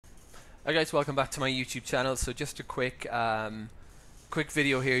Hi guys, welcome back to my YouTube channel. So just a quick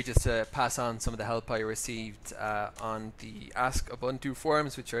video here just to pass on some of the help I received on the AskUbuntu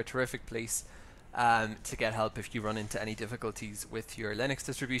forums, which are a terrific place to get help if you run into any difficulties with your Linux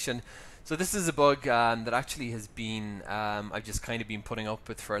distribution. So this is a bug that actually has been I've just kind of been putting up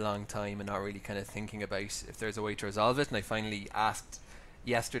with for a long time and not really kind of thinking about if there's a way to resolve it, and I finally asked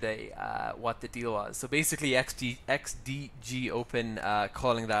yesterday what the deal was. So basically xdg-open,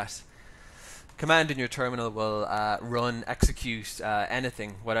 calling that command in your terminal will execute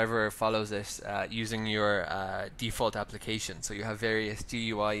anything, whatever follows it, using your default application. So you have various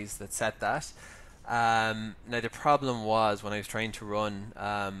GUIs that set that. Now the problem was when I was trying to run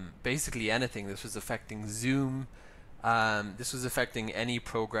basically anything. This was affecting Zoom. This was affecting any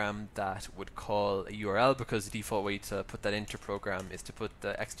program that would call a URL, because the default way to put that into program is to put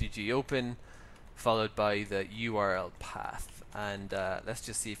the xdg-open followed by the URL path. And let's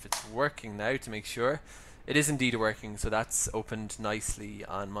just see if it's working now to make sure. It is indeed working, so that's opened nicely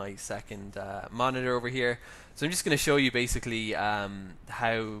on my second monitor over here. So I'm just going to show you basically how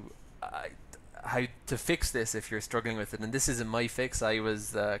to fix this if you're struggling with it. And this isn't my fix. I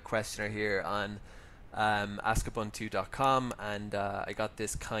was the questioner here on AskUbuntu.com, and I got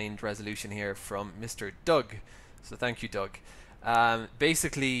this kind resolution here from Mr. Doug. So thank you, Doug.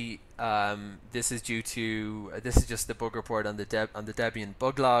 Basically, this is due to this is just the bug report on the Debian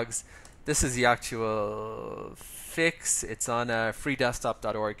bug logs. This is the actual fix. It's on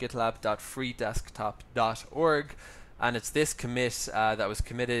freedesktop.org, gitlab.freedesktop.org, and it's this commit that was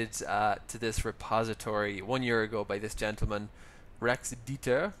committed to this repository 1 year ago by this gentleman,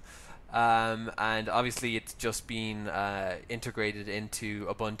 xdg-open. And obviously it's just been integrated into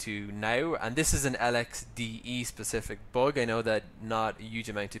Ubuntu now, and this is an LXDE specific bug. I know that not a huge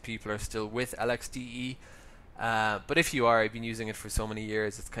amount of people are still with LXDE, but if you are, I've been using it for so many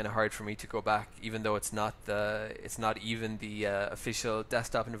years, it's kind of hard for me to go back, even though it's not even the official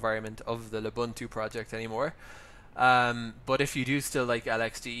desktop environment of the Ubuntu project anymore. But if you do still like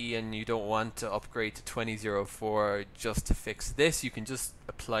LXDE and you don't want to upgrade to 20.04 just to fix this, you can just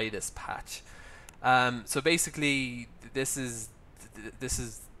apply this patch. So basically, these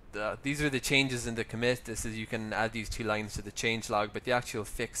are the changes in the commit. You can add these 2 lines to the change log, but the actual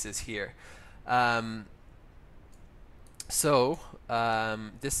fix is here.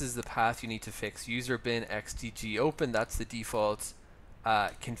 This is the path you need to fix. User bin xdg-open. That's the default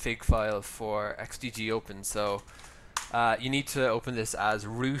config file for xdg-open. So you need to open this as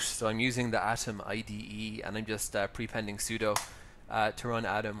root. So I'm using the Atom IDE, and I'm just prepending sudo to run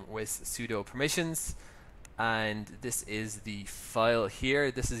Atom with sudo permissions. And this is the file here.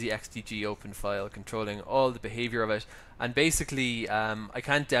 This is the xdg-open file controlling all the behavior of it. And basically, I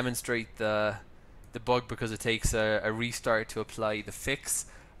can't demonstrate the bug because it takes a restart to apply the fix.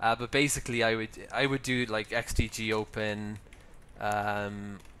 But basically, I would do like xdg-open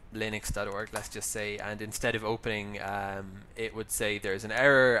linux.org, let's just say, and instead of opening, it would say there's an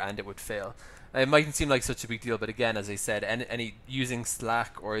error and it would fail. It mightn't seem like such a big deal, but again, as I said, any using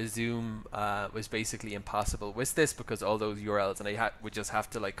Slack or Zoom was basically impossible with this, because all those URLs, and I would just have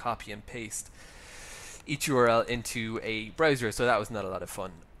to like copy and paste each URL into a browser, so that was not a lot of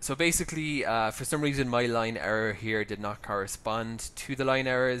fun. So basically, for some reason, my line error here did not correspond to the line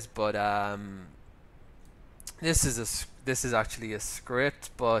errors, but this is actually a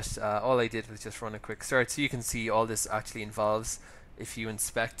script, but all I did was just run a quick search. So you can see all this actually involves, if you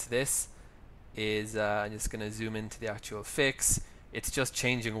inspect this, is I'm just going to zoom into the actual fix. It's just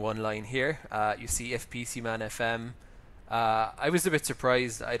changing one line here. You see if PCManFM. I was a bit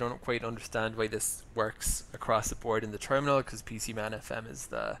surprised. I don't quite understand why this works across the board in the terminal, because PCManFM is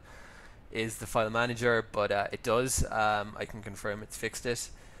the file manager, but it does. I can confirm it's fixed it.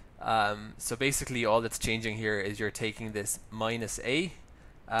 So basically all that's changing here is you're taking this -a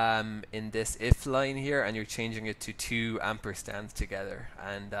in this if line here, and you're changing it to 2 ampersands together,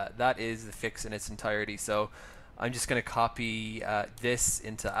 and that is the fix in its entirety. So I'm just going to copy this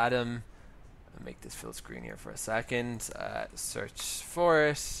into Atom. I'll make this full screen here for a second. Search for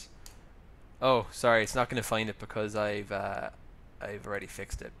it. Oh, sorry, it's not going to find it because I've already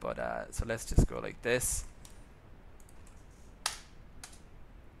fixed it. But so let's just go like this.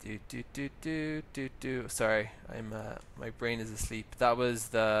 Sorry, my brain is asleep. That was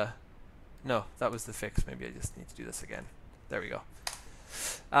the fix. Maybe I just need to do this again. There we go.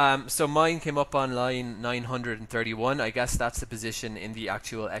 So mine came up on line 931. I guess that's the position in the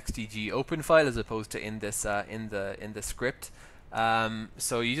actual xdg-open file, as opposed to in this in the script.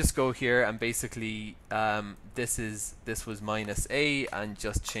 So you just go here, and basically this was -a, and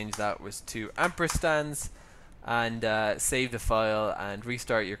just change that was to ampersands. and save the file and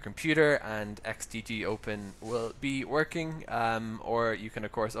restart your computer, and xdg-open will be working. Or you can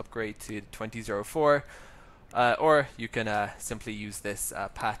of course upgrade to 20.04, or you can simply use this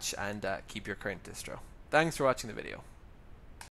patch and keep your current distro. Thanks for watching the video.